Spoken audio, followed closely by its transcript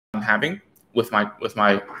I'm having with my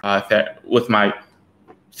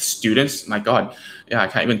students. My God, yeah, I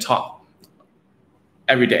can't even talk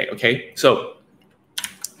every day. Okay, so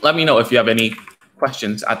let me know if you have any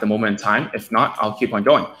questions at the moment in time. If not, I'll keep on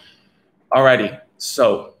going. Alrighty,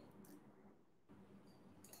 so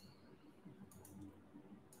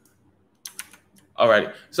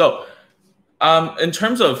in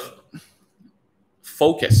terms of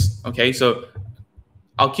focus, okay, so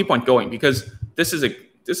I'll keep on going because this is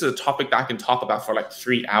a topic that I can talk about for like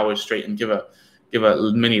 3 hours straight and give a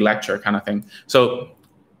mini lecture kind of thing. So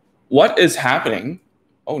what is happening?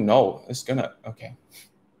 Oh no, it's gonna, okay,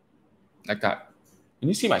 like that. Can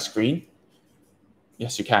you see my screen?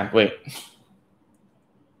 Yes, you can. Wait.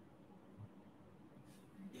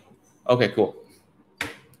 Okay, cool.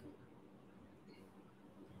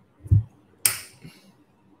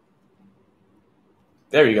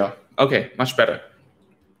 There you go. Okay, much better.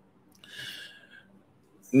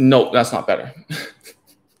 No, that's not better.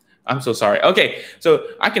 I'm so sorry. Okay, so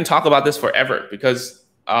I can talk about this forever because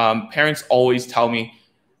parents always tell me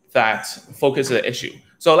that focus is an issue.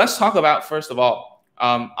 So let's talk about, first of all,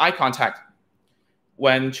 eye contact.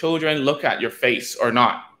 When children look at your face or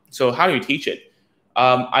not. So how do you teach it?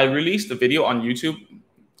 I released a video on YouTube,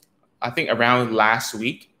 I think around last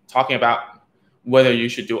week, talking about whether you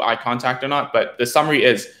should do eye contact or not. But the summary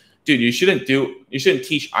is, dude, you shouldn't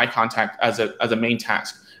teach eye contact as a main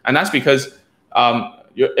task. And that's because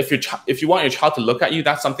if you want your child to look at you,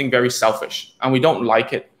 that's something very selfish, and we don't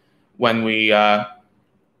like it when we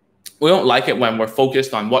don't like it when we're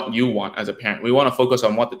focused on what you want as a parent. We want to focus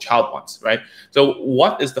on what the child wants, right? So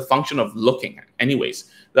what is the function of looking anyways?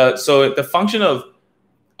 So the function of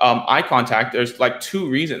eye contact, there's like 2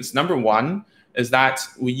 reasons. Number one is that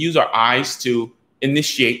we use our eyes to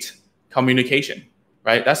initiate communication,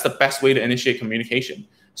 right? That's the best way to initiate communication.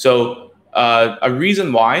 So a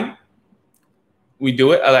reason why we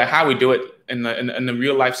do it, like how we do it in the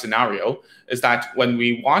real life scenario, is that when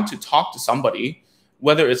we want to talk to somebody,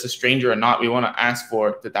 whether it's a stranger or not, we want to ask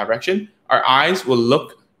for the direction. Our eyes will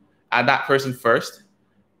look at that person first,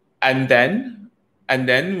 and then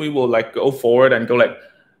we will like go forward and go like,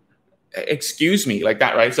 excuse me, like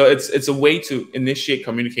that, right? So it's a way to initiate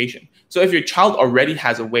communication. So if your child already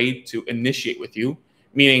has a way to initiate with you,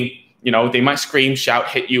 meaning, you know, they might scream, shout,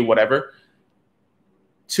 hit you, whatever,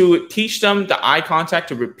 to teach them the eye contact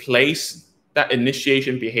to replace that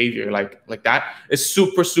initiation behavior like that is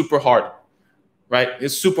super, super hard. Right?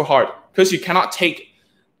 It's super hard because you cannot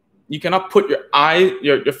put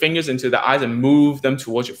your fingers into the eyes and move them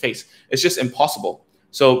towards your face. It's just impossible.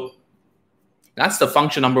 So that's the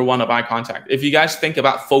function number one of eye contact. If you guys think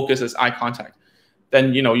about focus as eye contact,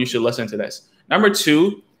 then you should listen to this. Number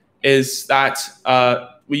 2 is that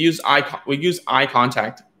we use eye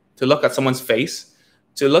contact to look at someone's face,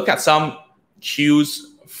 to look at some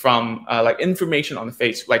cues from like information on the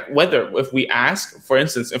face, like if we ask, for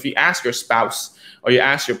instance, if you ask your spouse or you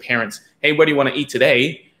ask your parents, hey, what do you want to eat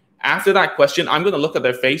today? After that question, I'm going to look at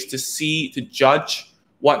their face to judge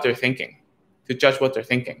what they're thinking,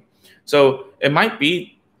 So it might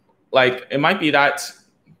be that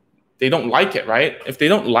they don't like it, right? If they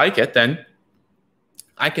don't like it, then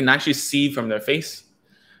I can actually see from their face,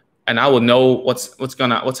 and I will know what's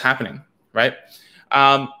happening, right?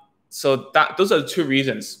 So those are the 2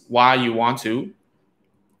 reasons why you want to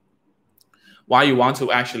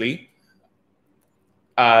actually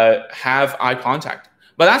have eye contact.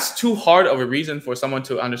 But that's too hard of a reason for someone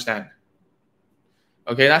to understand.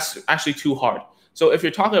 Okay, that's actually too hard. So if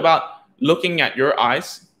you're talking about looking at your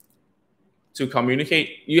eyes to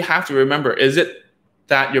communicate, you have to remember, is it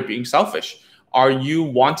that you're being selfish? Are you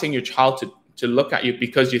wanting your child to look at you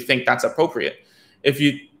because you think that's appropriate?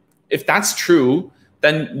 If that's true,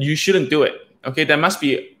 then you shouldn't do it. Okay, there must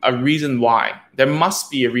be a reason why.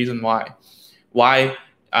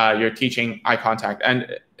 You're teaching eye contact.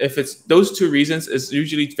 And if it's those 2 reasons, it's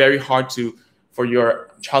usually very hard for your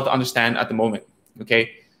child to understand at the moment. Okay,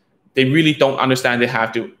 they really don't understand. They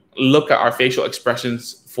have to look at our facial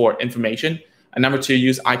expressions for information. And number 2,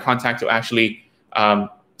 use eye contact to actually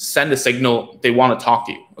send a signal they want to talk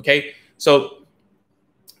to you. Okay, so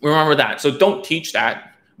remember that. So don't teach that.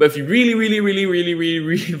 But if you really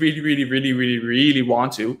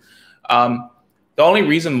want to, the only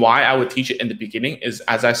reason why I would teach it in the beginning is,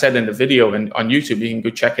 as I said in the video and on YouTube, you can go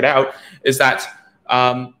check it out, is that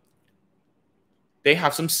they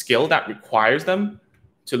have some skill that requires them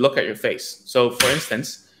to look at your face. So for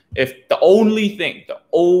instance, if the only thing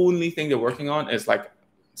they're working on is like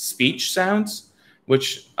speech sounds,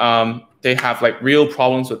 which they have like real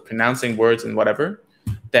problems with pronouncing words and whatever,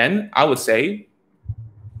 then I would say,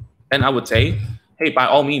 hey, by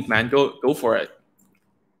all means, man, go for it.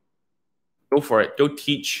 Go for it. Go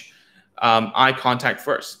teach eye contact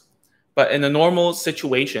first. But in a normal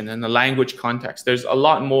situation, in the language context, there's a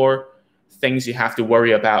lot more things you have to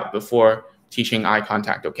worry about before teaching eye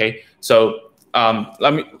contact. Okay, so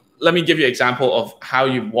let me give you an example of how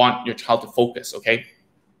you want your child to focus. Okay,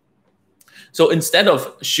 so instead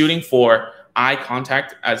of shooting for eye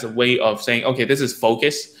contact as a way of saying, okay, this is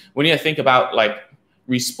focus, we need to think about like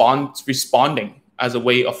responding as a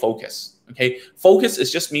way of focus. Okay, focus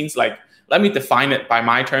is just means like, let me define it by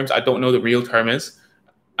my terms. I don't know the real term is,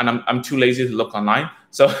 and I'm too lazy to look online.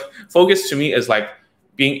 So focus to me is like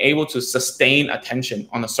being able to sustain attention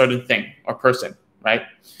on a certain thing or person, right?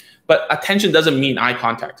 But attention doesn't mean eye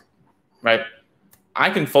contact, right? I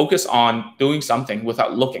can focus on doing something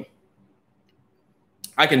without looking.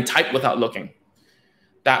 I can type without looking.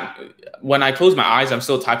 That when I close my eyes, I'm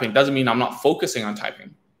still typing. Doesn't mean I'm not focusing on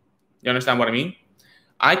typing. You understand what I mean?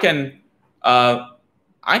 I can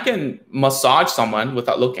massage someone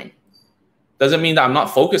without looking. Doesn't mean that I'm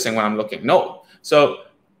not focusing when I'm looking. No. So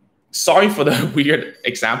sorry for the weird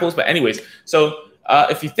examples, but anyways, so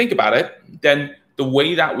if you think about it, then the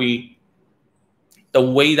way that we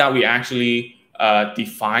actually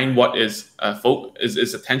define what is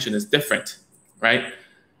attention is different, right?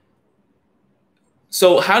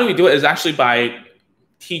 So how do we do it is actually by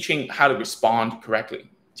teaching how to respond correctly.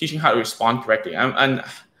 And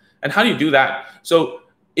how do you do that? So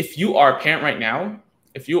if you are a parent right now,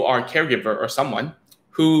 if you are a caregiver or someone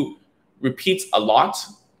who repeats a lot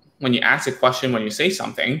when you ask a question, when you say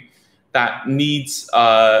something that needs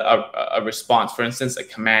a response, for instance, a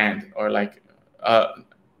command or like a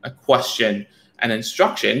question, an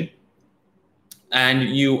instruction, and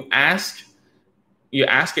you ask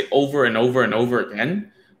it over and over and over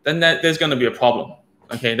again, then there's going to be a problem.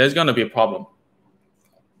 Okay, there's going to be a problem.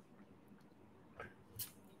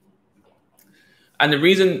 And the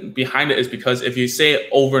reason behind it is because if you say it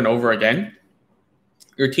over and over again,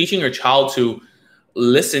 you're teaching your child to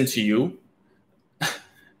listen to you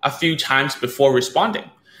a few times before responding.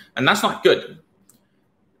 And that's not good.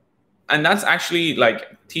 And that's actually like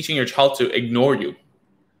teaching your child to ignore you.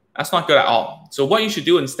 That's not good at all. So what you should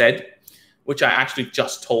do instead, which I actually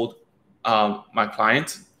just told my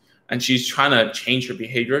client, and she's trying to change her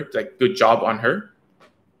behavior, like good job on her,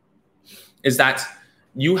 is that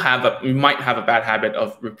you might have a bad habit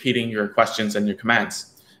of repeating your questions and your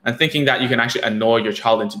commands and thinking that you can actually annoy your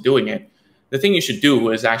child into doing it. The thing you should do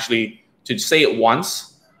is actually to say it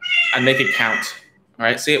once and make it count. All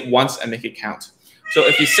right, say it once and make it count. So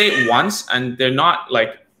if you say it once and they're not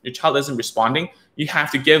like, your child isn't responding, you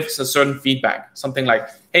have to give a certain feedback, something like,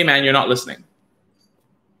 hey man, you're not listening.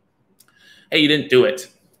 Hey, you didn't do it.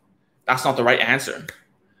 That's not the right answer.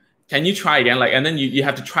 Can you try again? Like, and then you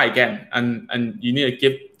have to try again, and you need to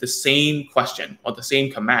give the same question or the same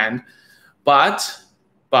command, but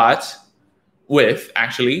with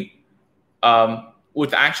actually a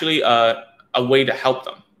way to help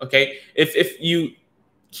them. Okay, if you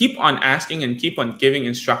keep on asking and keep on giving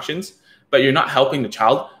instructions, but you're not helping the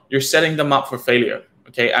child, you're setting them up for failure.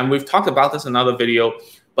 Okay, and we've talked about this in another video,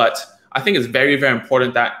 but I think it's very, very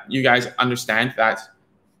important that you guys understand that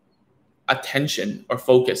attention or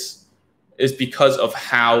focus is because of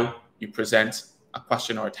how you present a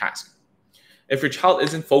question or a task. If your child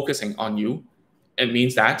isn't focusing on you, it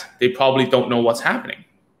means that they probably don't know what's happening.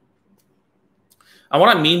 And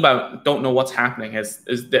what I mean by don't know what's happening is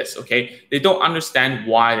this, okay? They don't understand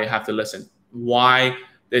why they have to listen, why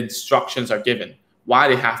the instructions are given, why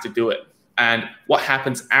they have to do it, and what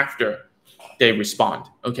happens after they respond,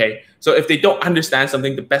 okay? So if they don't understand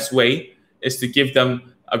something, the best way is to give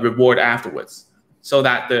them a reward afterwards so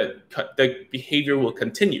that the behavior will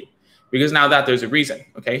continue, because now that there's a reason,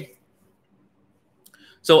 okay?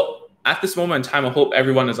 So at this moment in time, I hope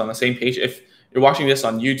everyone is on the same page. If you're watching this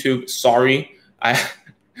on YouTube, sorry,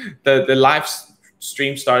 the live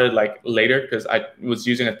stream started like later because I was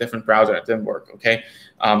using a different browser. It didn't work, okay?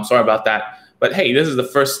 Sorry about that. But hey, this is the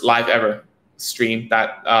first live ever stream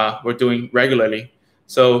that we're doing regularly.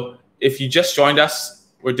 So if you just joined us,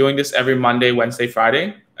 we're doing this every Monday, Wednesday,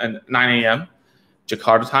 Friday, and 9 a.m.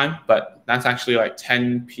 Jakarta time, but that's actually like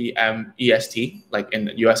 10 p.m. EST, like in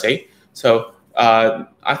the USA. So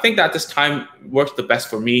I think that this time works the best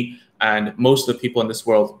for me and most of the people in this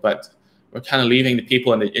world, but we're kind of leaving the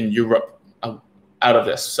people in Europe out of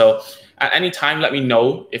this. So at any time, let me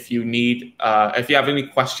know if you need, if you have any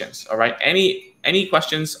questions, all right? Any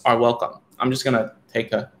questions are welcome. I'm just gonna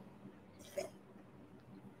take a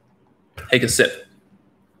sip.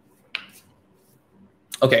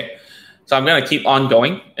 Okay, so I'm gonna keep on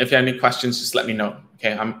going. If you have any questions, just let me know.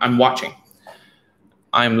 Okay, I'm watching.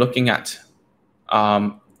 I'm looking at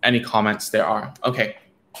any comments there are. Okay.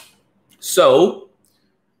 So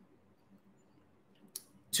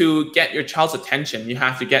to get your child's attention, you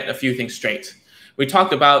have to get a few things straight. We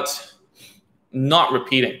talked about not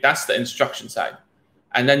repeating. That's the instruction side.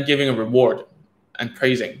 And then giving a reward and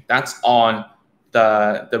praising. That's on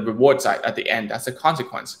the reward side at the end. That's the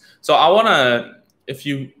consequence. So I want to, if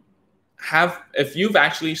you've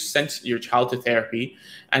actually sent your child to therapy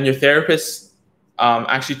and your therapist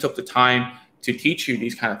actually took the time to teach you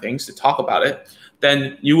these kind of things, to talk about it,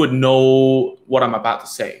 then you would know what I'm about to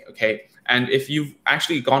say, okay? And if you've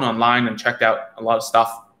actually gone online and checked out a lot of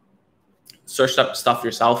stuff, searched up stuff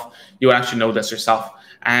yourself, you would actually know this yourself.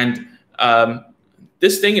 And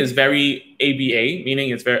this thing is very ABA,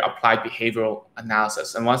 meaning it's very applied behavioral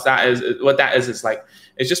analysis. And what that is like,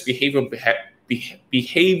 it's just behavioral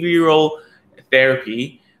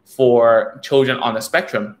therapy for children on the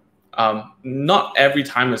spectrum. Not every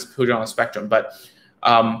time is children on the spectrum, but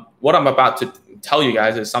what I'm about to tell you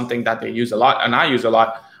guys is something that they use a lot, and I use a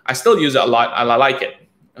lot. I still use it a lot, and I like it.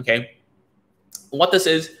 Okay, what this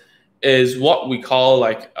is what we call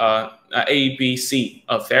like ABC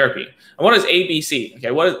of therapy. And what is ABC? Okay,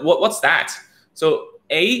 what's that? So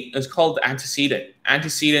A is called antecedent.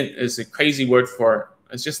 Antecedent is a crazy word for.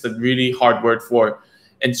 It's just a really hard word for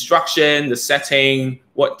instruction, the setting,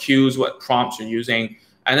 what cues, what prompts you're using,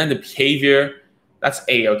 and then the behavior. That's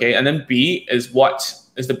A, okay? And then B is what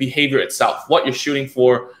is the behavior itself, what you're shooting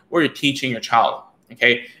for, what you're teaching your child,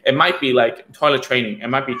 okay? It might be like toilet training. It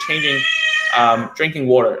might be changing, drinking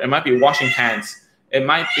water. It might be washing hands. It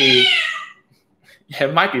might be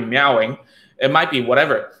meowing. It might be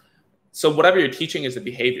whatever. So whatever you're teaching is the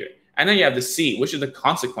behavior. And then you have the C, which is the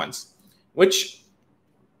consequence, which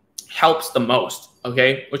helps the most,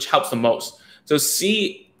 okay? Which helps the most. So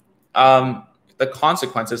C, the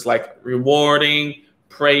consequences like rewarding,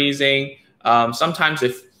 praising. Sometimes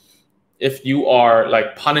if you are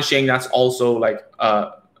like punishing, that's also like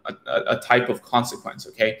a type of consequence,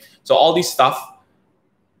 okay? So all these stuff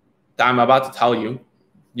that I'm about to tell you,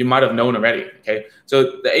 you might have known already, okay?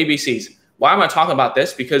 So the ABCs. Why am I talking about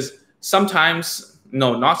this? Because sometimes,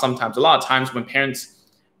 no, not sometimes, a lot of times when parents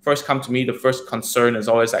first come to me, the first concern is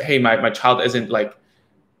always like, hey, my child isn't like,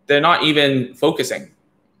 they're not even focusing.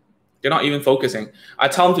 They're not even focusing. I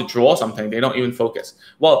tell them to draw something. They don't even focus.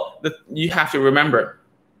 Well, you have to remember,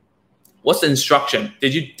 what's the instruction?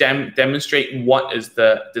 Did you demonstrate what is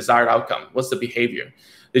the desired outcome? What's the behavior?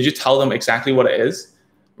 Did you tell them exactly what it is,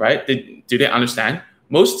 right? Do they understand?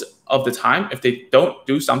 Most of the time, if they don't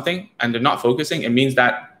do something and they're not focusing, it means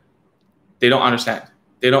that they don't understand.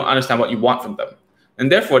 They don't understand what you want from them.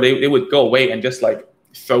 And therefore, they would go away and just like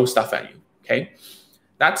throw stuff at you, okay?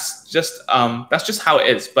 That's just how it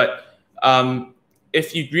is. But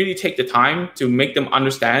if you really take the time to make them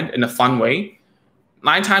understand in a fun way,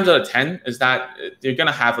 9 times out of 10 is that you're going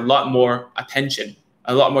to have a lot more attention,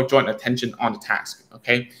 a lot more joint attention on the task,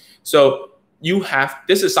 okay? So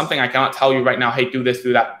this is something I cannot tell you right now, hey, do this,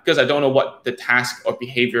 do that, because I don't know what the task or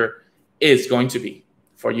behavior is going to be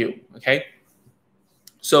for you, okay?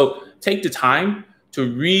 So take the time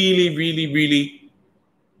to really, really, really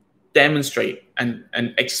demonstrate and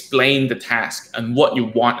explain the task and what you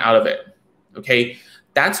want out of it, okay?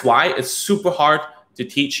 That's why it's super hard to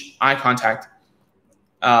teach eye contact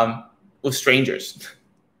with strangers,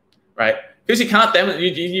 right? Because you cannot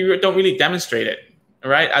you don't really demonstrate it,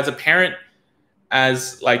 right? As a parent,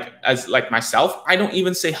 as like myself, I don't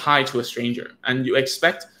even say hi to a stranger, and you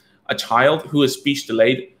expect a child who is speech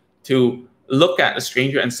delayed to look at a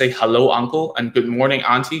stranger and say hello, uncle, and good morning,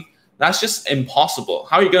 auntie. That's just impossible.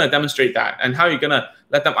 How are you going to demonstrate that? And how are you going to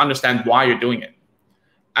let them understand why you're doing it?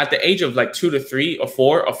 At the age of like 2 to 3 or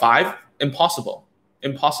 4 or 5, impossible.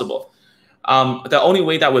 Impossible. The only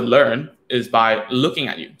way that would learn is by looking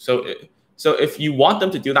at you. So if you want them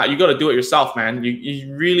to do that, you got to do it yourself, man.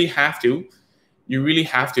 You really have to. You really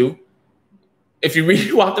have to. If you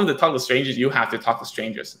really want them to talk to strangers, you have to talk to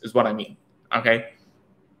strangers, is what I mean. Okay?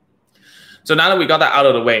 So now that we got that out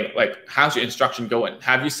of the way, like, how's your instruction going?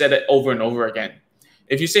 Have you said it over and over again?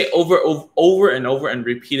 If you say over and over and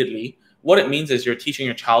repeatedly, what it means is you're teaching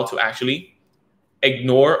your child to actually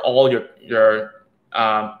ignore all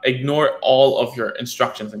ignore all of your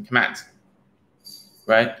instructions and commands,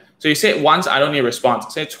 right? So you say it once, I don't need a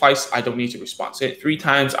response. Say it twice, I don't need to respond. Say it 3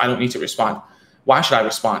 times, I don't need to respond. Why should I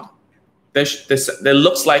respond? There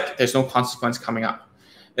looks like there's no consequence coming up.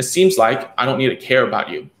 It seems like I don't need to care about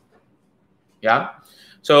you. Yeah.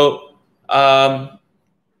 So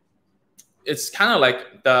it's kind of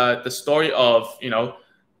like the story of, you know,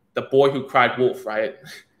 the boy who cried wolf, right?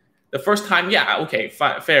 The first time, yeah, okay,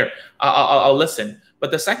 fair. I'll listen.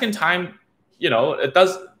 But the second time,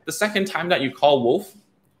 the second time that you call wolf,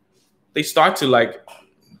 they start to like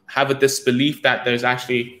have a disbelief that there's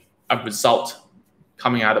actually a result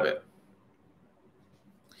coming out of it.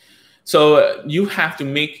 So you have to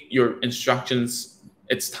make your instructions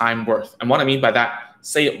its time worth. And what I mean by that,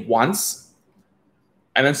 say it once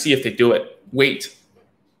and then see if they do it. Wait.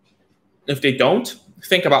 If they don't,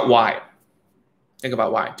 think about why. Think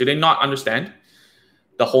about why. Do they not understand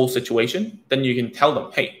the whole situation? Then you can tell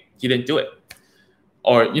them, hey, you didn't do it.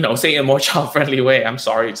 Or, say it in a more child-friendly way. I'm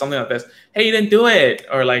sorry, something like this. Hey, you didn't do it.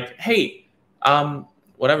 Or like, hey,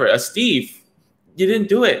 whatever, Steve, you didn't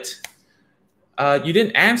do it. You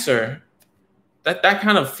didn't answer. That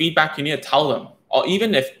kind of feedback you need to tell them. Or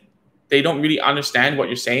even if they don't really understand what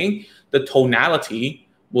you're saying, the tonality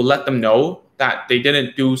will let them know that they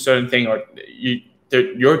didn't do certain thing or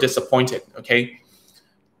you're disappointed, okay?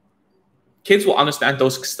 Kids will understand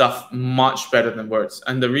those stuff much better than words.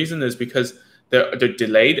 And the reason is because they're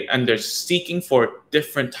delayed and they're seeking for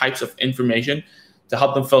different types of information to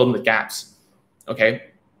help them fill in the gaps,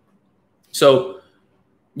 okay? So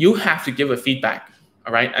you have to give a feedback,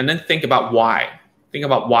 all right? And then think about why. Think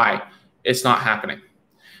about why it's not happening.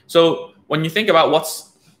 So when you think about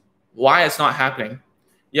why it's not happening,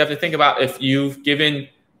 you have to think about if you've given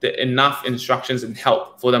enough instructions and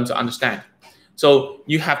help for them to understand. So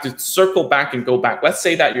you have to circle back and go back. Let's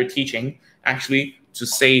say that you're teaching actually to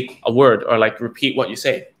say a word or like repeat what you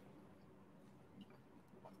say.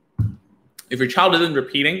 If your child isn't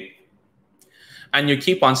repeating and you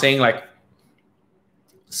keep on saying like,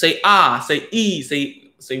 say ah, say e,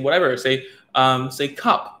 say whatever, say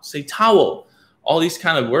cup, say towel, all these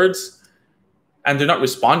kind of words, and they're not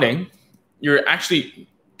responding, you're actually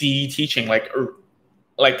de-teaching, like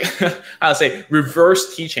I'll say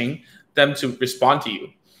reverse teaching them to respond to you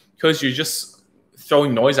because you're just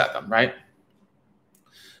throwing noise at them, right?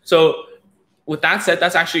 So with that said,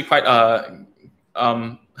 that's actually quite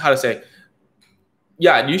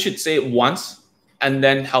yeah, you should say it once and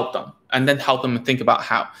then help them think about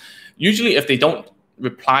how. Usually if they don't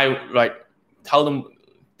reply, like tell them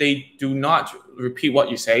they do not repeat what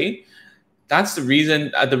you say, that's the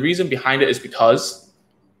reason. The reason behind it is because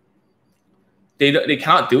they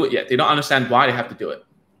cannot do it yet. They don't understand why they have to do it,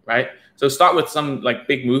 right? So start with some like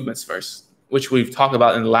big movements first, which we've talked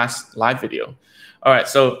about in the last live video. All right,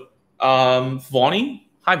 so Vonnie,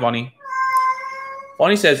 hi Vonnie.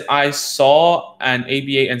 Vonnie says, I saw an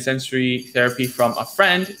ABA and sensory therapy from a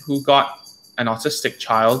friend who got an autistic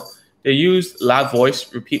child. They used loud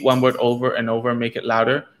voice, repeat one word over and over, make it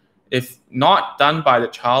louder. If not done by the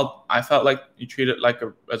child, I felt like you treat it like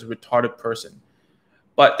as a retarded person.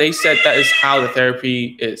 But they said that is how the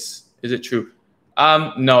therapy is. Is it true?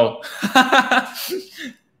 No.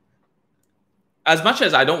 As much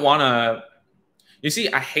as I don't want to, you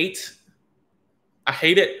see, I hate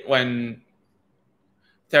it when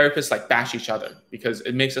therapists like bash each other because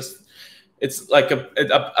it makes us, it's like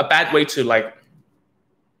a bad way to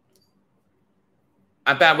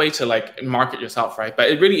market yourself, right? But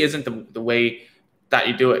it really isn't the way that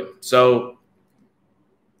you do it. So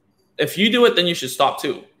if you do it, then you should stop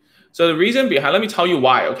too. So the reason behind, let me tell you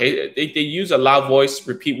why, okay? They use a loud voice,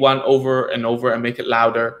 repeat one over and over and make it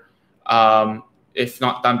louder if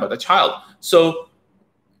not done by the child. So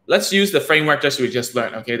let's use the framework we just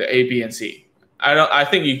learned, okay? The A, B, and C. I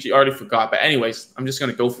think you already forgot, but anyways, I'm just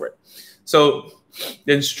gonna go for it. So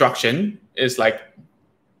the instruction is like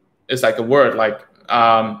a word like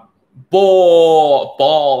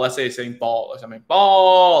ball. Let's say it's saying ball or something,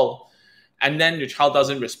 ball, and then your child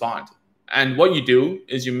doesn't respond. And what you do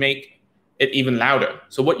is you make it even louder.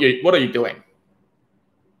 So what are you doing?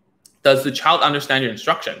 Does the child understand your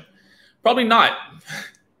instruction? Probably not.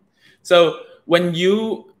 So when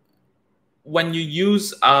you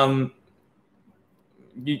use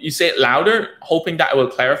you say it louder, hoping that it will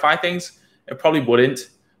clarify things, it probably wouldn't.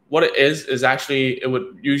 What it is actually, it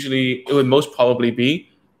would most probably be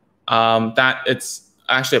that it's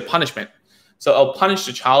actually a punishment. So I'll punish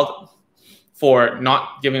the child for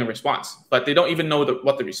not giving a response, but they don't even know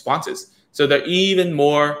what the response is. So they're even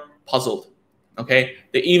more puzzled, okay?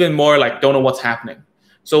 They're even more like, don't know what's happening.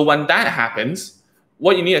 So when that happens,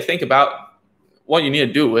 what you need to think about, what you need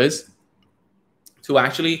to do is to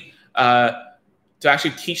actually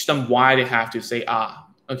teach them why they have to say ah,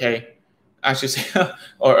 okay? Actually say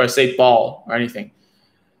or say ball or anything.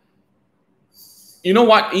 You know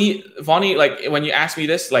what, Vonnie, like when you ask me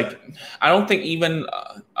this, like I don't think even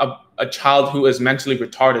a child who is mentally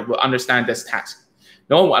retarded will understand this task.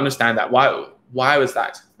 No one will understand that. Why was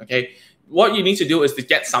that? Okay. What you need to do is to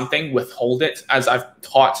get something, withhold it, as I've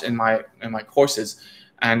taught in my courses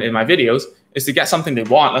and in my videos. is to get something they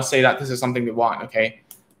want. Let's say that this is something they want, okay?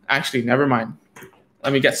 Actually, never mind.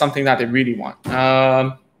 Let me get something that they really want.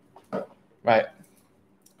 Right.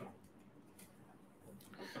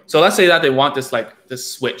 So let's say that they want this, like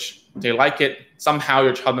this switch. They like it. Somehow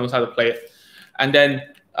your child knows how to play it. And then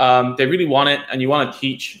they really want it, and you want to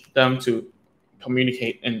teach them to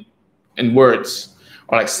communicate in words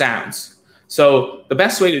or like sounds. So the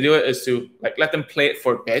best way to do it is to like let them play it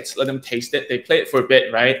for a bit, let them taste it. They play it for a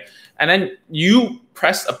bit, right? And then you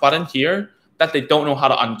press a button here that they don't know how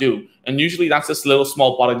to undo. And usually that's this little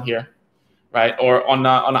small button here, right? Or on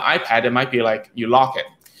an iPad, it might be like you lock it.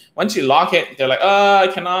 Once you lock it, they're like,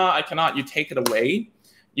 I cannot. You take it away,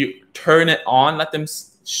 you turn it on, let them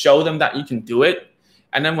show them that you can do it.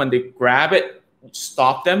 And then when they grab it,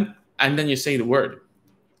 stop them, and then you say the word,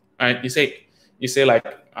 right? You say like,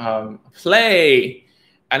 play.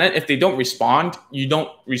 And then if they don't respond, you don't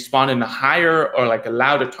respond in a higher or like a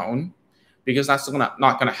louder tone, because that's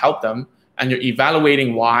not gonna help them. And you're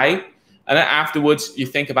evaluating why. And then afterwards, you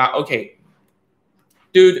think about, okay,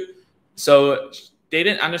 dude, so they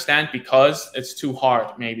didn't understand because it's too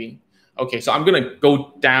hard, maybe. Okay, so I'm gonna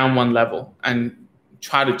go down one level and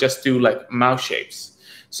try to just do like mouth shapes.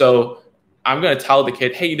 So I'm gonna tell the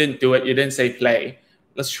kid, hey, you didn't do it, you didn't say play.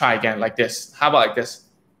 Let's try again, like this. How about like this?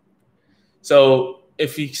 So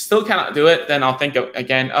if he still cannot do it, then I'll think of,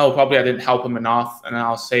 again, oh, probably I didn't help him enough. And then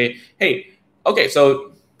I'll say, hey, okay,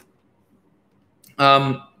 so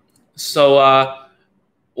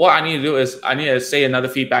what I need to do is I need to say another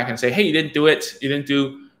feedback and say, hey, you didn't do it. You didn't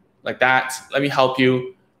do like that. Let me help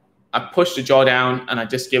you. I push the jaw down and I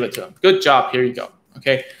just give it to him. Good job. Here you go.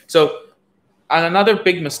 Okay. So another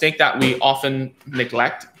big mistake that we often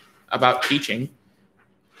neglect about teaching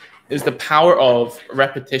is the power of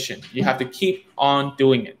repetition. You have to keep on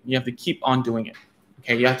doing it. You have to keep on doing it.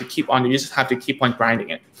 Okay. You have to keep on. You just have to keep on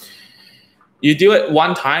grinding it. You do it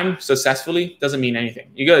one time successfully doesn't mean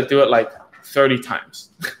anything. You got to do it like 30 times.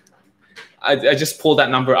 I just pulled that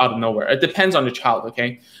number out of nowhere. It depends on the child,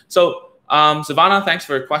 okay? So Savannah, thanks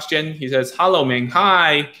for your question. He says, hello, Ming.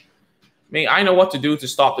 Hi. Ming, I know what to do to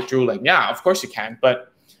stop the drooling. Yeah, of course you can.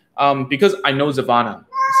 But because I know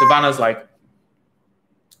Savannah's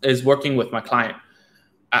is working with my client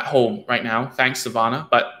at home right now. Thanks, Savannah.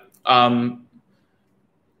 But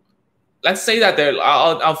let's say that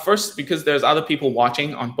I'll first, because there's other people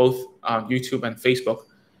watching on both YouTube and Facebook,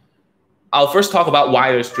 I'll first talk about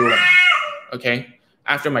why there's drooling, okay?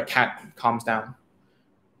 After my cat calms down.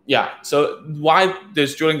 Yeah, so why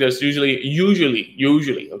there's drooling, there's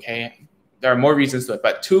usually, okay? There are more reasons to it,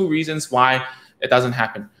 but 2 reasons why it doesn't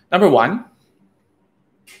happen. Number 1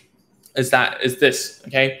 is this,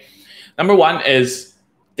 okay? Number 1 is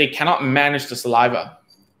they cannot manage the saliva.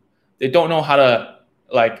 They don't know how to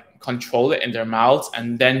like control it in their mouths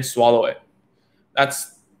and then swallow it.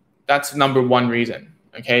 That's number 1 reason,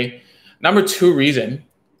 okay? Number 2 reason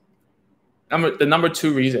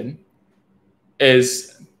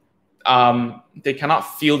is they cannot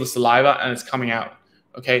feel the saliva and it's coming out.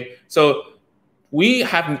 Okay, so we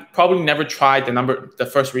have probably never tried the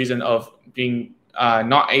first reason of being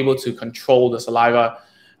not able to control the saliva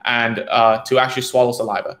and to actually swallow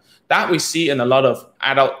saliva. That we see in a lot of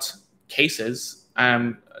adult cases.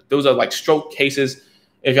 Those are like stroke cases.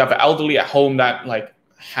 If you have an elderly at home that like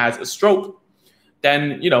has a stroke,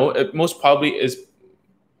 then, you know, it most probably is,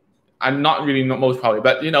 I'm not really not most probably,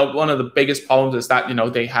 but, you know, one of the biggest problems is that, you know,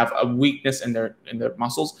 they have a weakness in their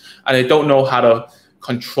muscles and they don't know how to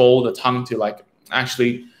control the tongue to like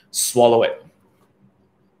actually swallow it.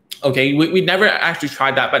 Okay, we never actually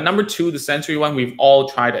tried that. But number 2, the sensory one, we've all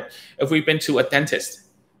tried it. If we've been to a dentist,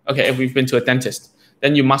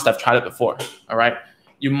 then you must have tried it before, all right?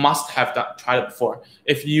 You must have tried it before.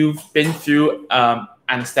 If you've been through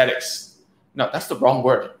anesthetics, no, that's the wrong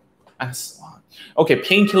word. Okay,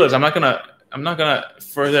 painkillers. I'm not gonna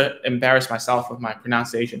further embarrass myself with my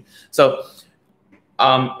pronunciation. So,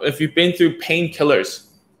 if you've been through painkillers,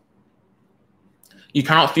 you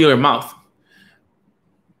cannot feel your mouth.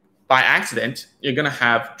 By accident, you're gonna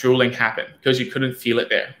have drooling happen because you couldn't feel it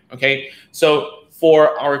there. Okay, so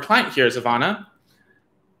for our client here, Savannah,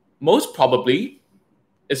 most probably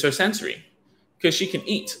it's her sensory because she can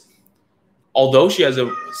eat. Although she has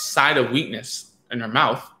a side of weakness in her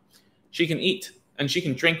mouth, she can eat and she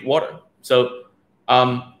can drink water. So,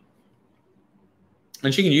 and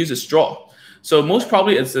she can use a straw. So most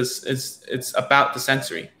probably it's about the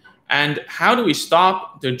sensory. And how do we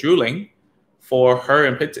stop the drooling for her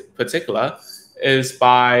in particular is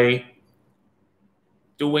by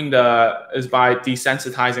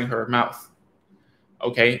desensitizing her mouth.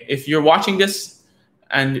 Okay, if you're watching this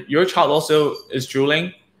and your child also is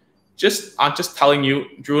drooling, I'm just telling you,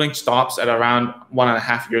 drooling stops at around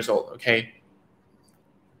 1.5 years old, okay?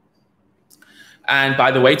 And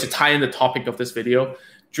by the way, to tie in the topic of this video,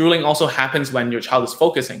 drooling also happens when your child is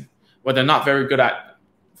focusing, when they're not very good at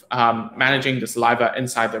managing the saliva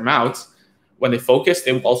inside their mouths. When they focus,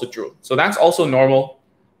 they would also drool. So that's also normal.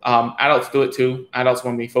 Adults do it too. Adults,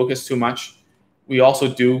 when we focus too much, we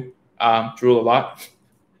also do drool a lot.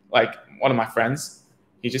 Like one of my friends,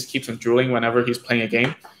 he just keeps on drooling whenever he's playing a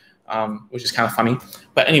game, which is kind of funny.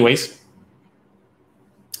 But anyways,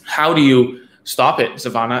 how do you stop it,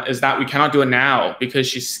 Savannah? Is that we cannot do it now because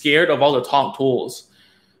she's scared of all the talk tools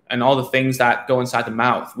and all the things that go inside the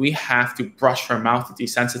mouth. We have to brush her mouth to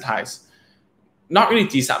desensitize. Not really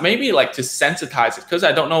desensitize, maybe like to sensitize it, because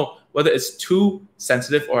I don't know whether it's too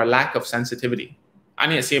sensitive or a lack of sensitivity. I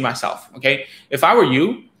need to see it myself, okay? If I were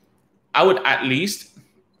you, I would at least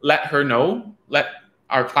let her know, let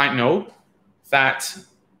our client know that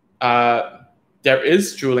there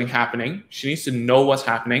is drooling happening. She needs to know what's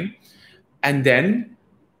happening. And then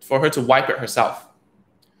for her to wipe it herself.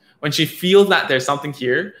 When she feels that there's something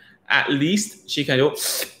here, at least she can go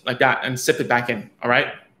like that and sip it back in, all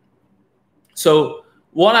right? So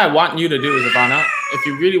what I want you to do is, Ivana, if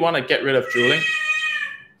you really want to get rid of drooling,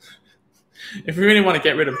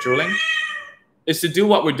 is to do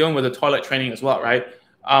what we're doing with the toilet training as well, right?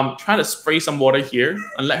 Try to spray some water here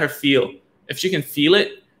and let her feel. If she can feel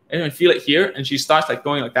it, and can feel it here, and she starts like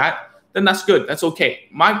going like that, then that's good. That's okay.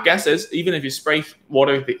 My guess is even if you spray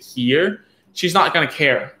water here, she's not gonna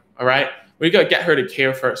care. All right. We gotta get her to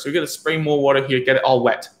care first. So we gotta spray more water here, get it all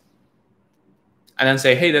wet, and then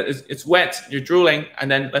say, hey, it's wet. You're drooling,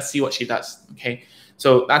 and then let's see what she does. Okay.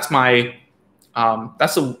 So that's my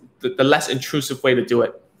that's the less intrusive way to do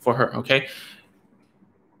it for her. Okay.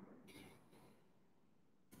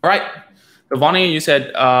 All right. Devani, you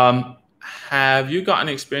said, have you gotten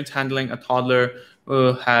experience handling a toddler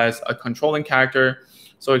who has a controlling character?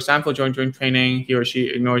 So example, during training, he or she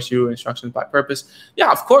ignores you instructions by purpose.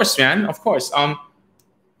 Yeah, of course, man, of course.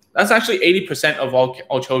 That's actually 80% of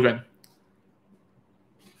all children.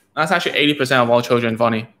 That's actually 80% of all children,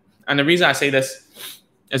 Vonnie. And the reason I say this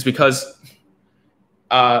is because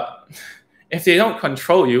if they don't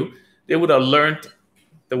control you, they would have learned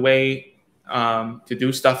the way to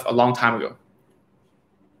do stuff a long time ago.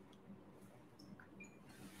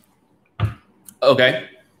 Okay.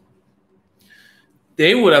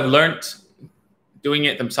 They would have learned doing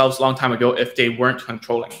it themselves a long time ago if they weren't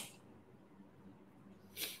controlling.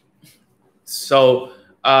 So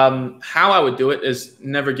how I would do it is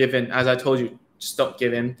never give in. As I told you, just don't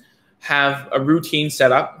give in. Have a routine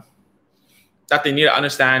set up that they need to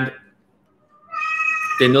understand.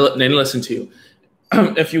 They need to listen to you.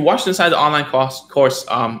 If you watched inside the online course,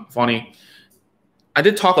 Vonnie, I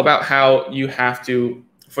did talk about how you have to,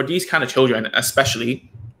 for these kind of children especially,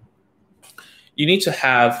 you need to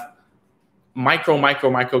have micro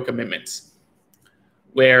commitments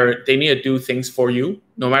where they need to do things for you,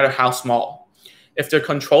 no matter how small. If they're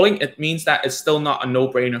controlling, it means that it's still not a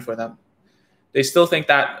no-brainer for them. They still think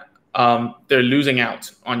that they're losing out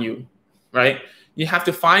on you, right? You have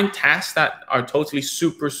to find tasks that are totally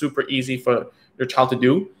super easy for your child to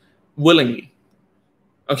do willingly.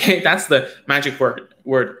 Okay, that's the magic word.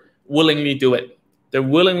 Willingly do it. They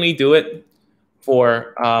willingly do it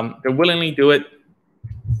for they willingly do it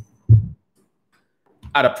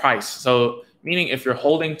at a price. So meaning if you're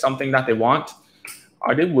holding something that they want,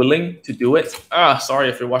 are they willing to do it? Sorry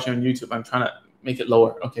if you're watching on YouTube, I'm trying to make it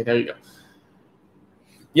lower. Okay, there you go.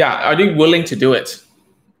 Yeah, are they willing to do it?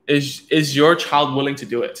 Is your child willing to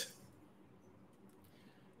do it?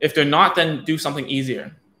 If they're not, then do something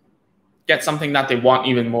easier. Get something that they want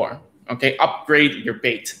even more. Okay, upgrade your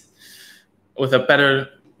bait with a better,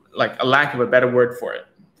 like a lack of a better word for it.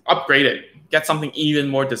 Upgrade it. Get something even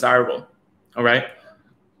more desirable. All right.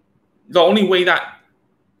 The only way that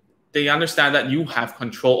they understand that you have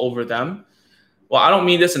control over them. Well, I don't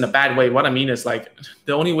mean this in a bad way. What I mean is like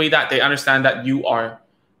the only way that they understand that you are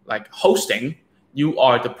like hosting, you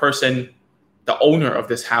are the person, the owner of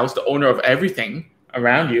this house, the owner of everything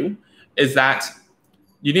around you, is that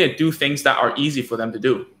you need to do things that are easy for them to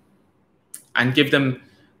do and give them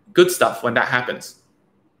good stuff when that happens.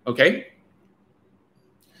 Okay?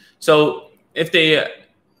 So if they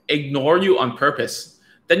ignore you on purpose,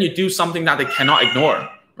 then you do something that they cannot ignore,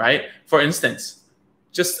 right? For instance,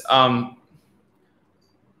 just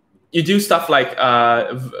you do stuff like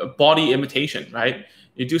body imitation, right?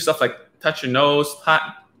 You do stuff like touch your nose,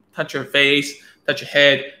 touch your face, touch your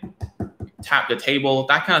head, tap the table.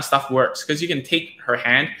 That kind of stuff works because you can take her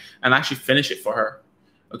hand and actually finish it for her.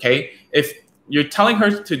 Okay? If you're telling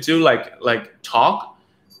her to do like talk,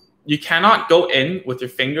 you cannot go in with your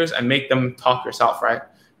fingers and make them talk yourself, right?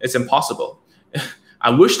 It's impossible. I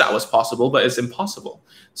wish that was possible, but it's impossible.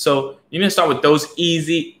 So you need to start with those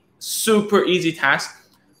easy, super easy tasks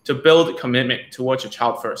to build commitment towards your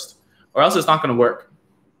child first, or else it's not going to work.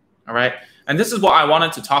 All right. And this is what I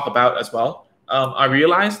wanted to talk about as well. I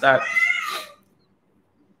realized that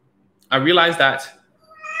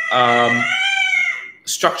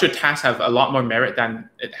structured tasks have a lot more merit than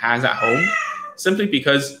it has at home, simply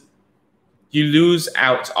because you lose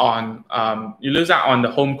out on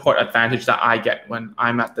the home court advantage that I get when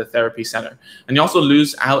I'm at the therapy center, and you also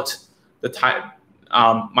lose out the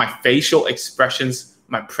my facial expressions,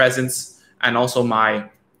 my presence, and also my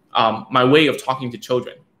way of talking to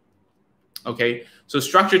children. Okay, so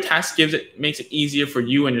structured tasks makes it easier for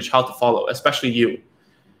you and your child to follow, especially you.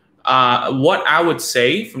 What I would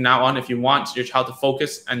say from now on, if you want your child to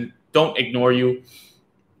focus and don't ignore you,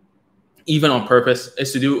 even on purpose,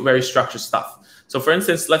 is to do very structured stuff. So for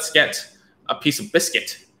instance, let's get a piece of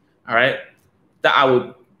biscuit, all right, that I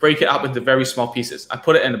would break it up into very small pieces. I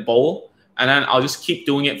put it in a bowl, and then I'll just keep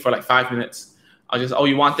doing it for like 5 minutes. I'll just, oh,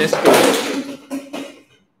 you want this?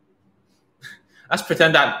 Let's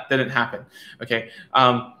pretend that didn't happen, okay?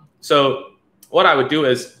 So what I would do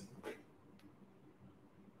is,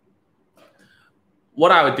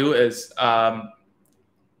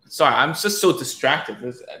 sorry, I'm just so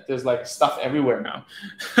distracted. There's like stuff everywhere now.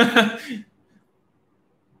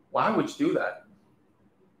 Why would you do that?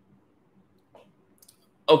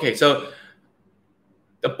 Okay, so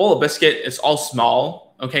the bowl of biscuit is all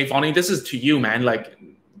small. Okay, Vonnie, this is to you, man. Like,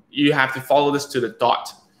 you have to follow this to the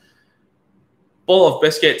dot. Bowl of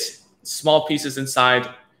biscuits, small pieces inside.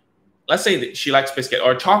 Let's say that she likes biscuit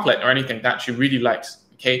or chocolate or anything that she really likes.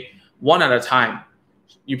 Okay, one at a time.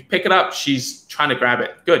 You pick it up, she's trying to grab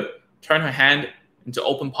it. Good. Turn her hand into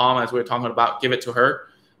open palm, as we were talking about. Give it to her.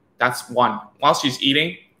 That's one. While she's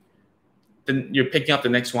eating, then you're picking up the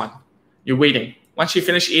next one. You're waiting. Once she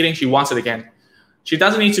finishes eating, she wants it again. She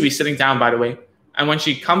doesn't need to be sitting down, by the way. And when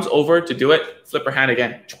she comes over to do it, flip her hand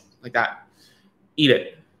again, like that. Eat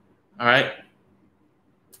it. All right?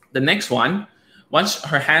 The next one, once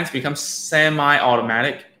her hands become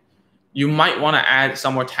semi-automatic, you might want to add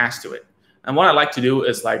some more tasks to it. And what I like to do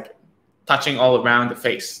is like touching all around the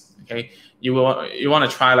face. Okay, you want to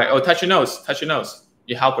try like, oh, touch your nose, touch your nose.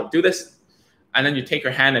 You help her do this, and then you take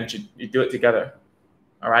her hand and you do it together.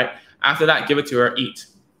 All right. After that, give it to her, eat.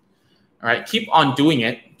 All right. Keep on doing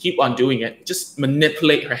it. Keep on doing it. Just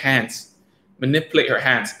manipulate her hands. Manipulate her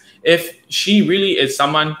hands. If she really is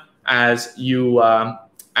someone, as you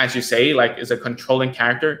say, like is a controlling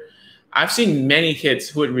character, I've seen many kids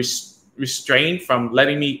who would restrain from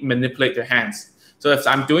letting me manipulate their hands. So if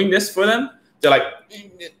I'm doing this for them, they're like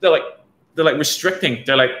restricting,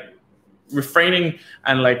 they're like refraining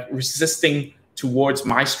and like resisting towards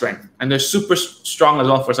my strength, and they're super strong as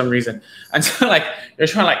well for some reason. And so like you're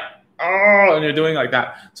trying like, oh, and you're doing like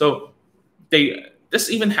that. So this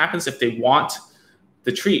even happens if they want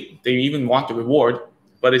the treat, they even want the reward,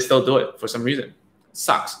 but they still do it for some reason. It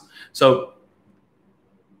sucks. So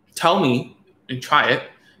tell me and try it.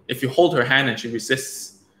 If you hold her hand and she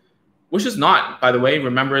resists, which is not, by the way, I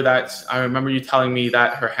remember you telling me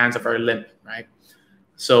that her hands are very limp, right?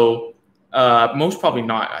 So most probably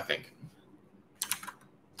not, I think.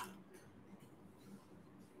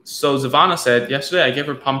 So Zavana said, yesterday I gave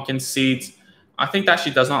her pumpkin seeds. I think that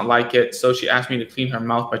she does not like it, so she asked me to clean her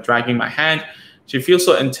mouth by dragging my hand. She feels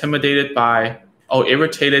so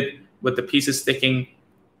irritated with the pieces sticking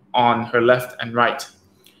on her left and right.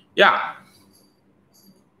 Yeah.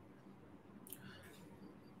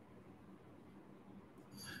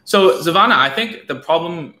 So Zavana, I think the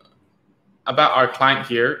problem about our client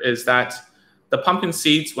here is that the pumpkin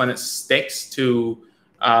seeds, when it sticks to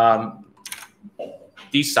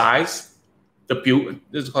these sides, this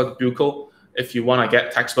is called the buccal. If you want to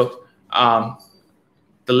get textbook,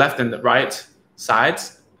 the left and the right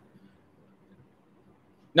sides.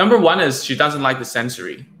 Number one is she doesn't like the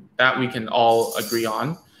sensory. That we can all agree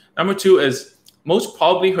on. Number two is most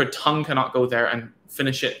probably her tongue cannot go there and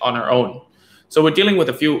finish it on her own. So we're dealing with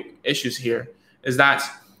a few issues here. Is that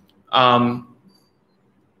the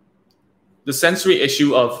sensory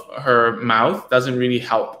issue of her mouth doesn't really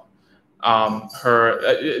help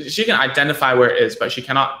her. She can identify where it is, but she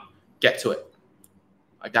cannot get to it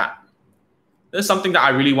like that. This is something that I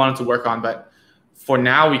really wanted to work on, but for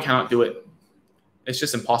now we cannot do it. It's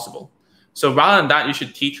just impossible. So rather than that, you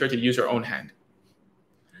should teach her to use her own hand.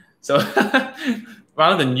 So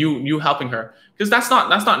rather than you helping her, because that's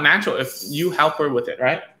not natural if you help her with it,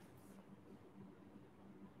 right?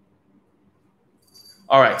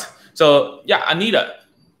 All right. So yeah, Anita,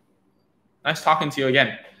 Nice talking to you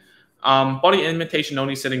again. Body imitation, no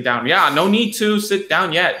need sitting down. Yeah, no need to sit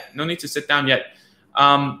down yet. No need to sit down yet.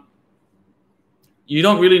 You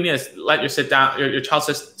don't really need to let your child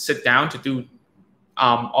sit down to do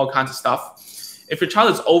all kinds of stuff. If your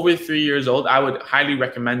child is over 3 years old, I would highly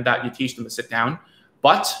recommend that you teach them to sit down.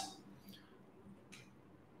 But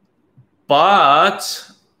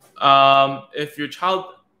if your child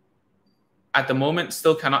at the moment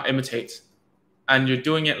still cannot imitate, and you're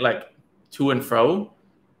doing it like to and fro,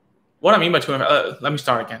 what I mean by to and fro, let me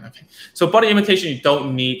start again. Okay, so body imitation, you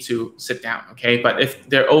don't need to sit down. Okay, but if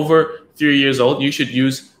they're over 3 years old, you should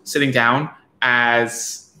use sitting down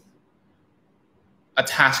as a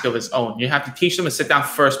task of its own. You have to teach them to sit down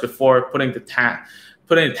first before putting the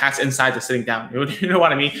task inside the sitting down. You know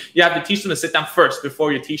what I mean? You have to teach them to sit down first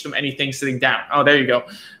before you teach them anything sitting down. Oh, there you go.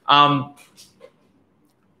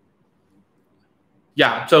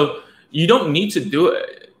 Yeah, so you don't need to do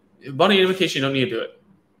it. Body imitation, you don't need to do it.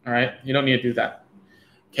 All right, you don't need to do that.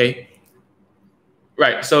 Okay,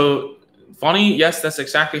 right. So funny, yes, that's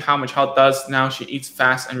exactly how my child does now. She eats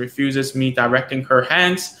fast and refuses me directing her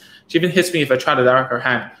hands. She even hits me if I try to direct her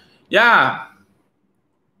hand. Yeah.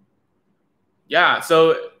 Yeah,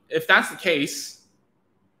 so if that's the case,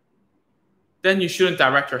 then you shouldn't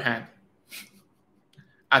direct her hand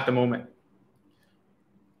at the moment.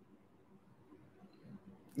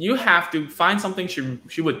 You have to find something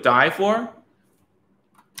she would die for,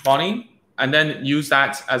 Bonnie, and then use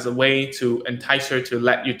that as a way to entice her to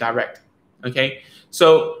let you direct. Okay,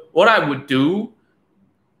 so what I would do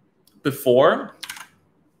before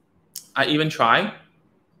I even try,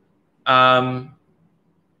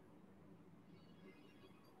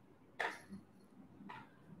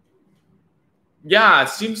 yeah, it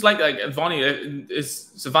seems like Vonnie,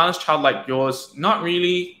 is Savannah's child like yours? Not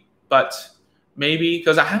really, but maybe,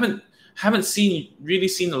 because I haven't really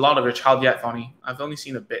seen a lot of your child yet, Vonnie. I've only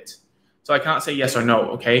seen a bit, so I cannot say yes or no.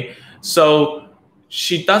 Okay, so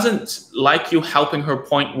she doesn't like you helping her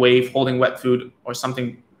point wave, holding wet food, or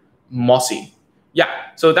something mossy. Yeah,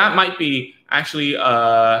 so that might be actually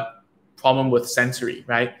a problem with sensory,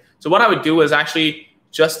 right? So what I would do is actually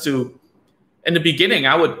just to, in the beginning,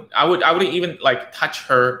 I wouldn't even like touch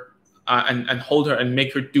her and hold her and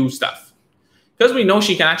make her do stuff, because we know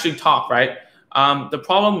she can actually talk, right? The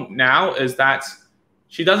problem now is that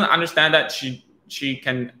she doesn't understand that she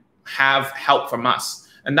can have help from us,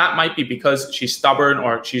 and that might be because she's stubborn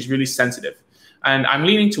or she's really sensitive. And I'm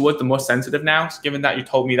leaning toward the more sensitive now, given that you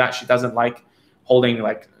told me that she doesn't like holding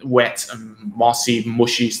like wet and mossy,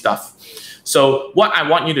 mushy stuff. So what I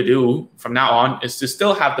want you to do from now on is to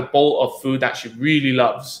still have the bowl of food that she really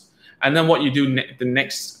loves. And then what you do, the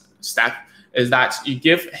next step is that you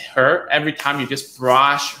give her, every time you just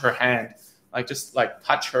brush her hand, like just like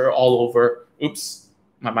touch her all over. Oops,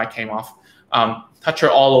 my mic came off. Touch her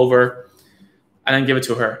all over and then give it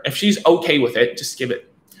to her. If she's okay with it, just give it.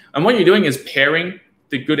 And what you're doing is pairing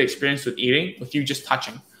the good experience with eating with you just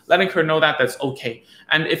touching, letting her know that that's okay.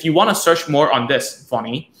 And if you want to search more on this,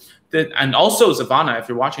 Vonnie, and also Savannah, if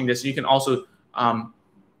you're watching this, you can also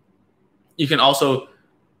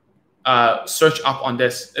search up on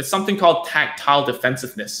this. It's something called tactile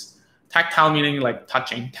defensiveness. Tactile meaning like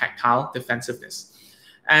touching, tactile defensiveness.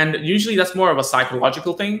 And usually that's more of a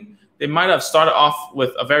psychological thing. They might have started off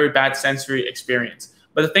with a very bad sensory experience.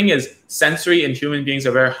 But the thing is, sensory in human beings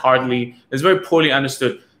are very poorly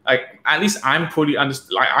understood. Like, at least I'm poorly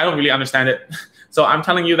understood. Like, I don't really understand it. So I'm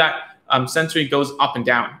telling you that sensory goes up and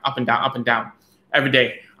down, up and down, up and down every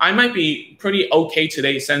day. I might be pretty okay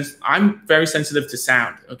today since I'm very sensitive to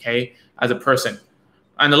sound, okay, as a person.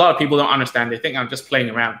 And a lot of people don't understand. They think I'm just playing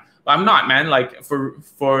around. But I'm not, man. Like for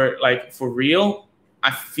real,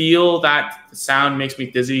 I feel that the sound makes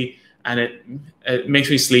me dizzy and it makes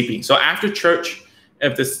me sleepy. So after church,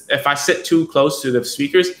 if I sit too close to the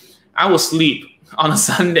speakers, I will sleep on a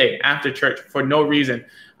Sunday after church for no reason.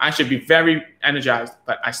 I should be very energized,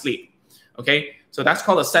 but I sleep. Okay, so that's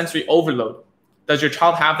called a sensory overload. Does your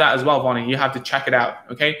child have that as well, Vonnie? You have to check it out.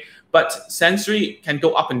 Okay, but sensory can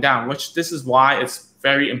go up and down, which this is why it's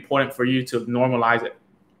very important for you to normalize it.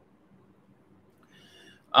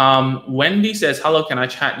 Wendy says, hello, can I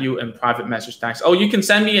chat you in private message? Thanks. Oh, you can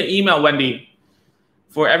send me an email, Wendy.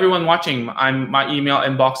 For everyone watching, my email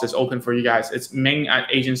inbox is open for you guys. It's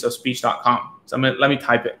ming@agentsofspeech.com. So let me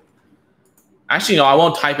type it. Actually, no, I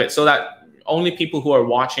won't type it so that only people who are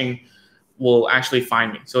watching will actually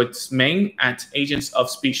find me. So it's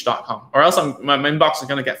ming@agentsofspeech.com, or else my inbox is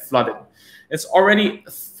going to get flooded. It's already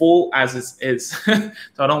full as it is. So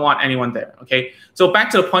I don't want anyone there. Okay. So back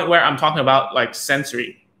to the point where I'm talking about like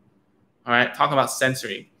sensory. All right. Talking about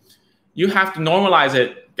sensory. You have to normalize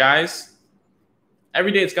it, guys.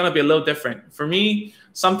 Every day it's going to be a little different. For me,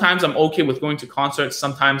 sometimes I'm okay with going to concerts,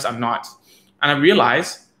 sometimes I'm not. And I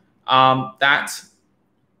realize that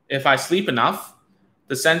if I sleep enough,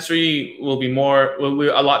 the sensory will be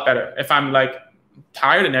a lot better. If I'm like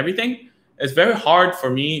tired and everything, it's very hard for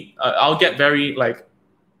me. I'll get very like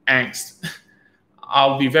angst.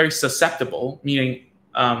 I'll be very susceptible, meaning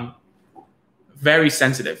very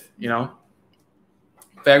sensitive, you know,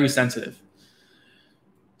 very sensitive.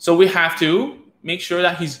 So we have to make sure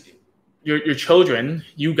that your children,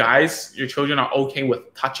 you guys, your children are okay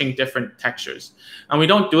with touching different textures. And we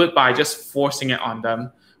don't do it by just forcing it on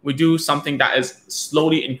them. We do something that is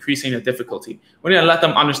slowly increasing the difficulty. We need to let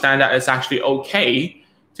them understand that it's actually okay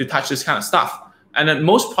to touch this kind of stuff. And then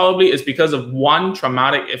most probably is because of one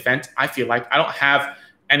traumatic event. I feel like I don't have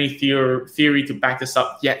any theory to back this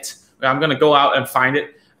up yet. I'm going to go out and find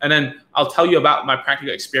it. And then I'll tell you about my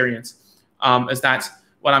practical experience. Is that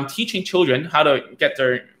when I'm teaching children how to get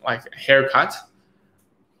their like hair cut,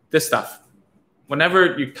 this stuff.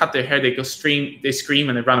 Whenever you cut their hair, they scream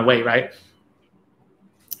and they run away, right?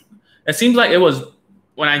 It seems like it was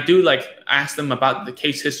when I do like ask them about the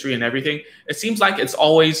case history and everything, it seems like it's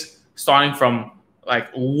always starting from like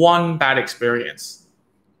one bad experience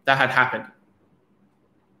that had happened.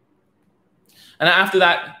 And then after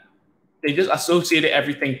that, they just associated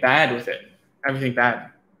everything bad with it, everything bad.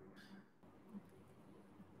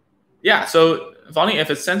 Yeah, so Vonnie, if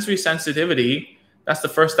it's sensory sensitivity, that's the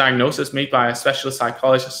first diagnosis made by a specialist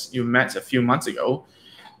psychologist you met a few months ago,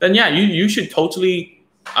 then yeah, you should totally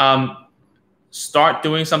start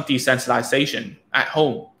doing some desensitization at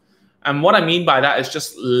home. And what I mean by that is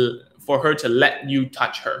just for her to let you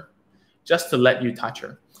touch her, just to let you touch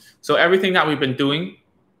her. So everything that we've been doing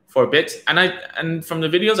for a bit, and from the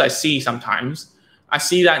videos I see sometimes, I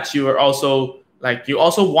see that you are also like, you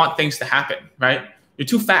also want things to happen, right? You're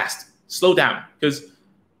too fast. Slow down, because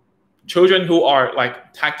children who are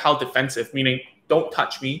like tactile defensive, meaning don't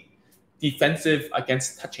touch me, defensive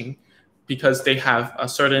against touching, because they have a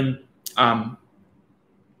certain bad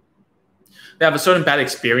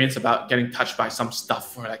experience about getting touched by some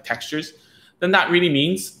stuff or like textures, then that really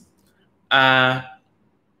means then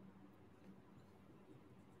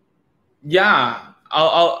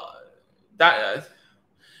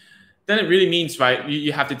it really means, right,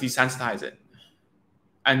 you have to desensitize it.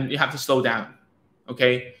 And you have to slow down,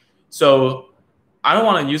 okay? So I don't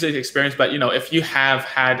want to use this experience, but you know, if you have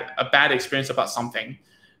had a bad experience about something,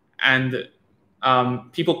 and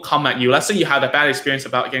people come at you, let's say you had a bad experience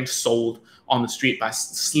about getting sold on the street by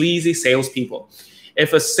sleazy salespeople.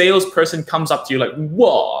 If a salesperson comes up to you like,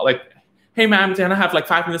 whoa, like, hey man, can I have like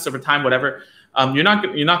 5 minutes of your time, whatever? You're not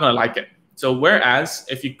gonna like it. So whereas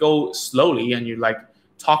if you go slowly and you like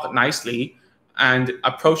talk nicely and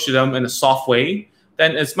approach them in a soft way,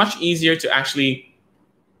 then it's much easier to actually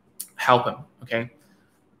help them, okay?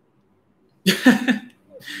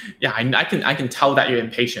 Yeah, I can tell that you're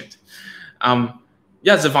impatient.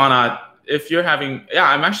 Yeah, Zavana, if you're having, yeah,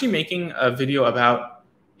 I'm actually making a video about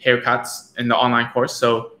haircuts in the online course.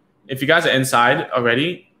 So if you guys are inside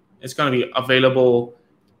already, it's going to be available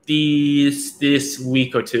this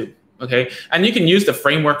week or two, okay? And you can use the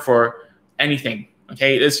framework for anything,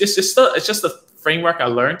 okay? It's just the framework I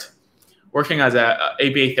learned working as a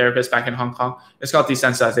ABA therapist back in Hong Kong. It's called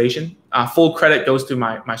desensitization. Full credit goes to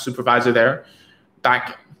my supervisor there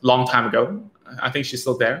back long time ago. I think she's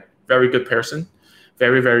still there. Very good person.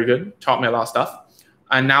 Very, very good. Taught me a lot of stuff.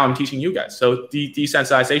 And now I'm teaching you guys. So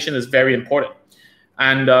desensitization is very important.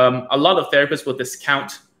 And a lot of therapists will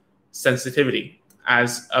discount sensitivity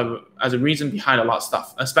as a reason behind a lot of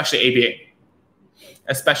stuff, especially ABA,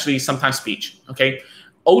 especially sometimes speech, okay?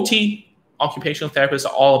 OT, occupational therapists,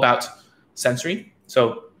 are all about sensory.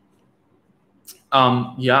 So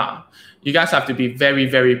yeah, you guys have to be very,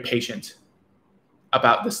 very patient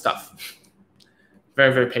about this stuff.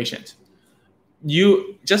 Very, very patient.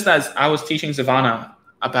 You, just as I was teaching Savannah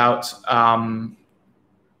about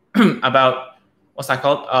about what's that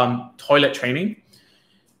called? Toilet training.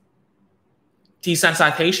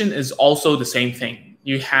 Desensitization is also the same thing.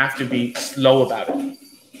 You have to be slow about it.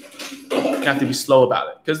 You have to be slow about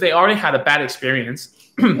it because they already had a bad experience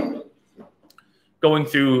going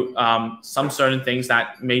through some certain things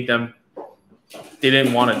that made them, they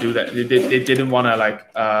didn't want to do that. They didn't want to like,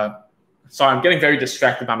 sorry, I'm getting very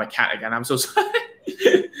distracted by my cat again. I'm so sorry.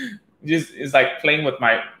 It's like playing with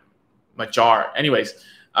my jar. Anyways,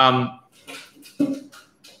 and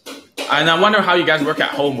I wonder how you guys work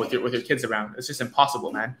at home with your kids around. It's just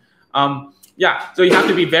impossible, man. Yeah, so you have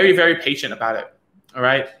to be very, very patient about it. All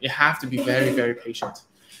right, you have to be very, very patient,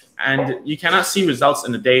 and you cannot see results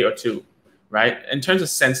in a day or two, right? In terms of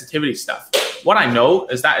sensitivity stuff, what I know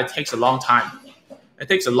is that it takes a long time. It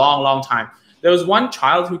takes a long, long time. There was one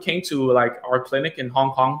child who came to like our clinic in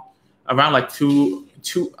Hong Kong around like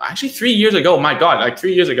actually 3 years ago. My God, like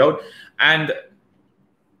 3 years ago. And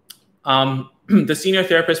the senior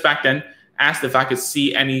therapist back then asked if I could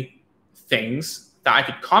see any things that I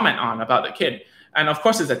could comment on about the kid. And of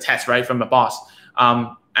course, it's a test, right, from the boss.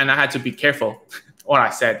 And I had to be careful what I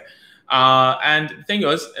said. And the thing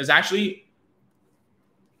is actually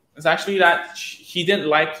that he didn't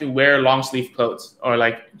like to wear long sleeve clothes or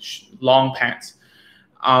like long pants.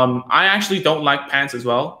 I actually don't like pants as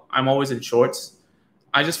well. I'm always in shorts.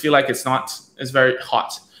 I just feel like it's very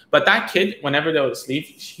hot. But that kid, whenever there was sleeve,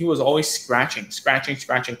 he was always scratching,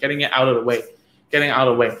 getting it out of the way.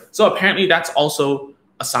 So apparently that's also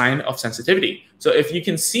a sign of sensitivity. So if you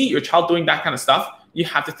can see your child doing that kind of stuff, you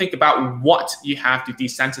have to think about what you have to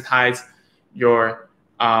desensitize your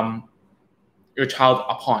child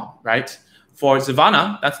upon, right? For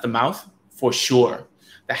Savannah, that's the mouth for sure.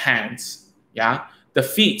 The hands, yeah, the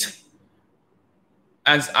feet.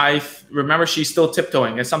 As I remember, she's still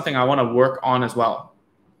tiptoeing. It's something I want to work on as well.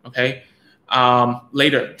 Okay,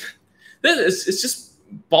 later. It just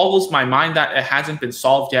boggles my mind that it hasn't been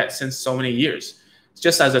solved yet since so many years. It's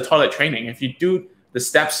just as a toilet training. If you do the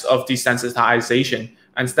steps of desensitization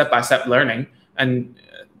and step-by-step learning and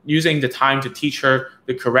using the time to teach her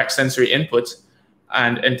the correct sensory input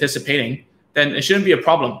and anticipating, then it shouldn't be a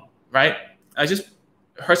problem, right? It just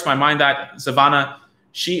hurts my mind that Savannah,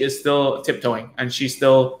 she is still tiptoeing and she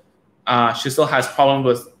still has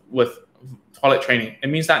problems with toilet training. It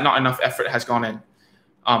means that not enough effort has gone in.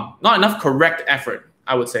 Not enough correct effort,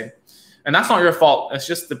 I would say. And that's not your fault. It's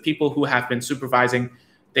just the people who have been supervising,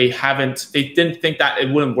 they didn't think that it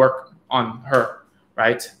wouldn't work on her,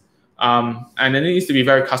 right? And it needs to be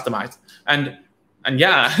very customized. And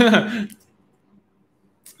yeah,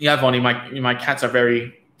 yeah, Vonnie, my cats are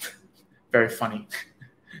very, very funny.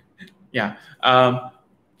 Yeah.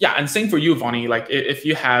 Yeah, and same for you, Vonnie. Like if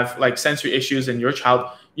you have like sensory issues in your child,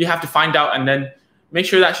 you have to find out and then make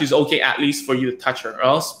sure that she's okay, at least for you to touch her. Or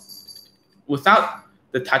else, without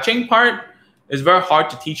the touching part, it's very hard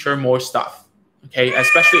to teach her more stuff. Okay,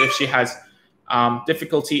 especially if she has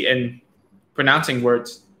difficulty in pronouncing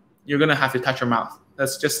words, you're gonna have to touch her mouth.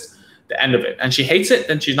 That's just the end of it. And she hates it,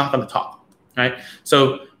 then she's not gonna talk, right?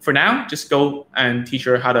 So for now, just go and teach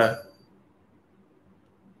her how to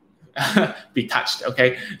be touched.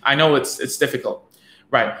 Okay, I know it's difficult,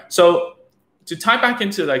 right? So to tie back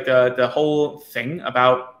into like the whole thing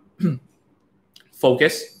about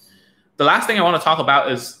focus, the last thing I want to talk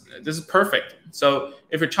about is this is perfect. So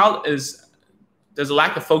if your child there's a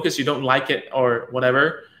lack of focus, you don't like it or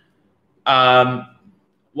whatever,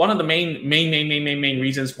 one of the main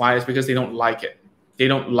reasons why is because they don't like it. They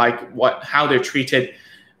don't like how they're treated,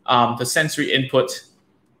 the sensory input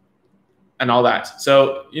and all that.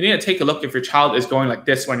 So you need to take a look. If your child is going like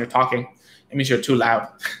this when you're talking, it means you're too loud.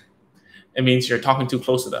 It means you're talking too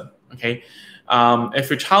close to them, okay? If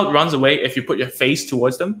your child runs away, if you put your face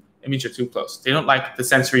towards them, it means you're too close. They don't like the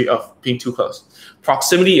sensory of being too close.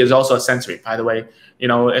 Proximity is also a sensory, by the way. You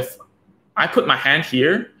know, if I put my hand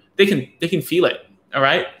here, they can feel it, all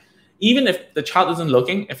right? Even if the child isn't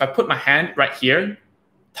looking, if I put my hand right here,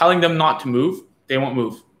 telling them not to move, they won't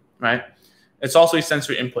move, right? It's also a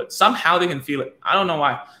sensory input. Somehow they can feel it. I don't know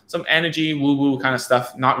why. Some energy, woo-woo kind of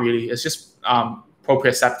stuff. Not really. It's just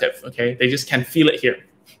proprioceptive, okay? They just can feel it here,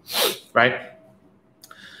 right?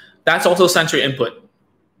 That's also sensory input.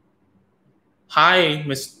 Hi,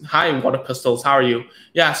 Water Pistols. How are you?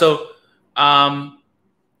 Yeah, so,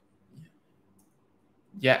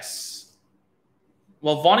 yes.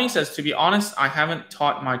 Well, Vonnie says, to be honest, I haven't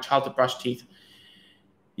taught my child to brush teeth.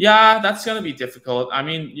 Yeah, that's going to be difficult. I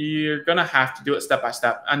mean, you're going to have to do it step by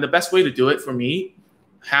step. And the best way to do it for me,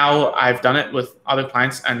 how I've done it with other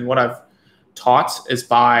clients and what I've taught, is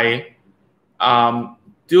by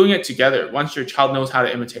doing it together once your child knows how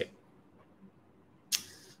to imitate.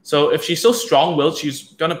 So if she's so strong-willed,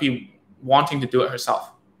 she's going to be wanting to do it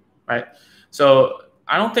herself, right? So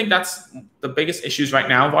I don't think that's the biggest issues right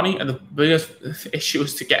now, Vonnie. And the biggest issue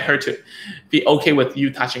is to get her to be okay with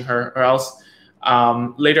you touching her, or else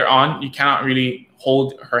later on, you cannot really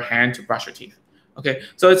hold her hand to brush her teeth. Okay,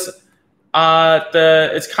 so it's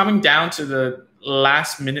coming down to the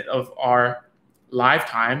last minute of our live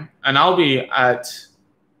time, and I'll be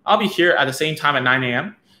here at the same time at 9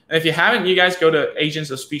 a.m. And if you haven't, you guys go to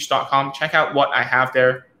agentsofspeech.com, check out what I have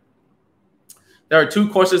there. There are 2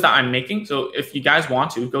 courses that I'm making, so if you guys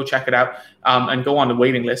want to, go check it out and go on the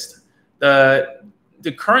waiting list. The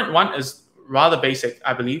current one is rather basic,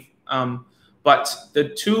 I believe. But the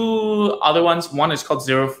two other ones, one is called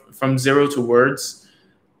From Zero to Words.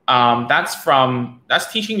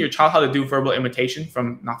 That's teaching your child how to do verbal imitation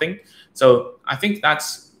from nothing. So I think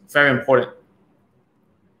that's very important,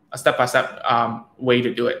 a step-by-step way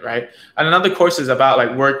to do it, right? And another course is about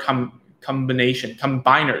like word combination,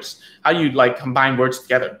 combiners, how you like combine words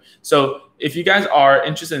together. So if you guys are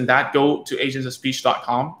interested in that, go to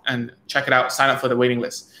agentsofspeech.com and check it out, sign up for the waiting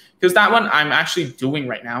list. Because that one I'm actually doing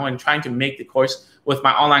right now and trying to make the course with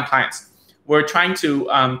my online clients. We're trying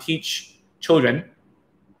to teach children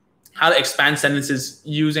how to expand sentences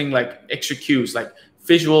using like extra cues, like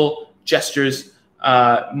visual gestures,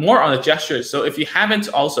 more on the gestures. So if you haven't,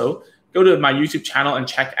 also go to my YouTube channel and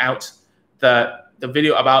check out the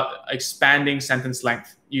video about expanding sentence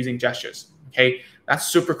length using gestures. Okay, that's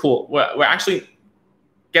super cool. We're actually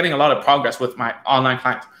getting a lot of progress with my online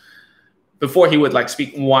client. Before he would like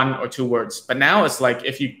speak 1 or 2 words, but now it's like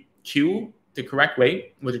if you cue the correct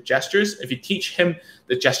way with the gestures, if you teach him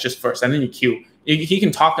the gestures first and then you cue, he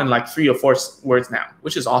can talk in like 3 or 4 words now,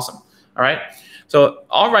 which is awesome. All right. So,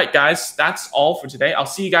 all right, guys, that's all for today. I'll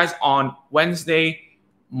see you guys on Wednesday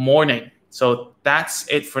morning. So that's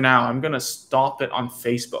it for now. I'm going to stop it on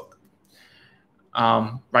Facebook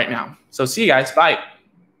right now. So see you guys. Bye.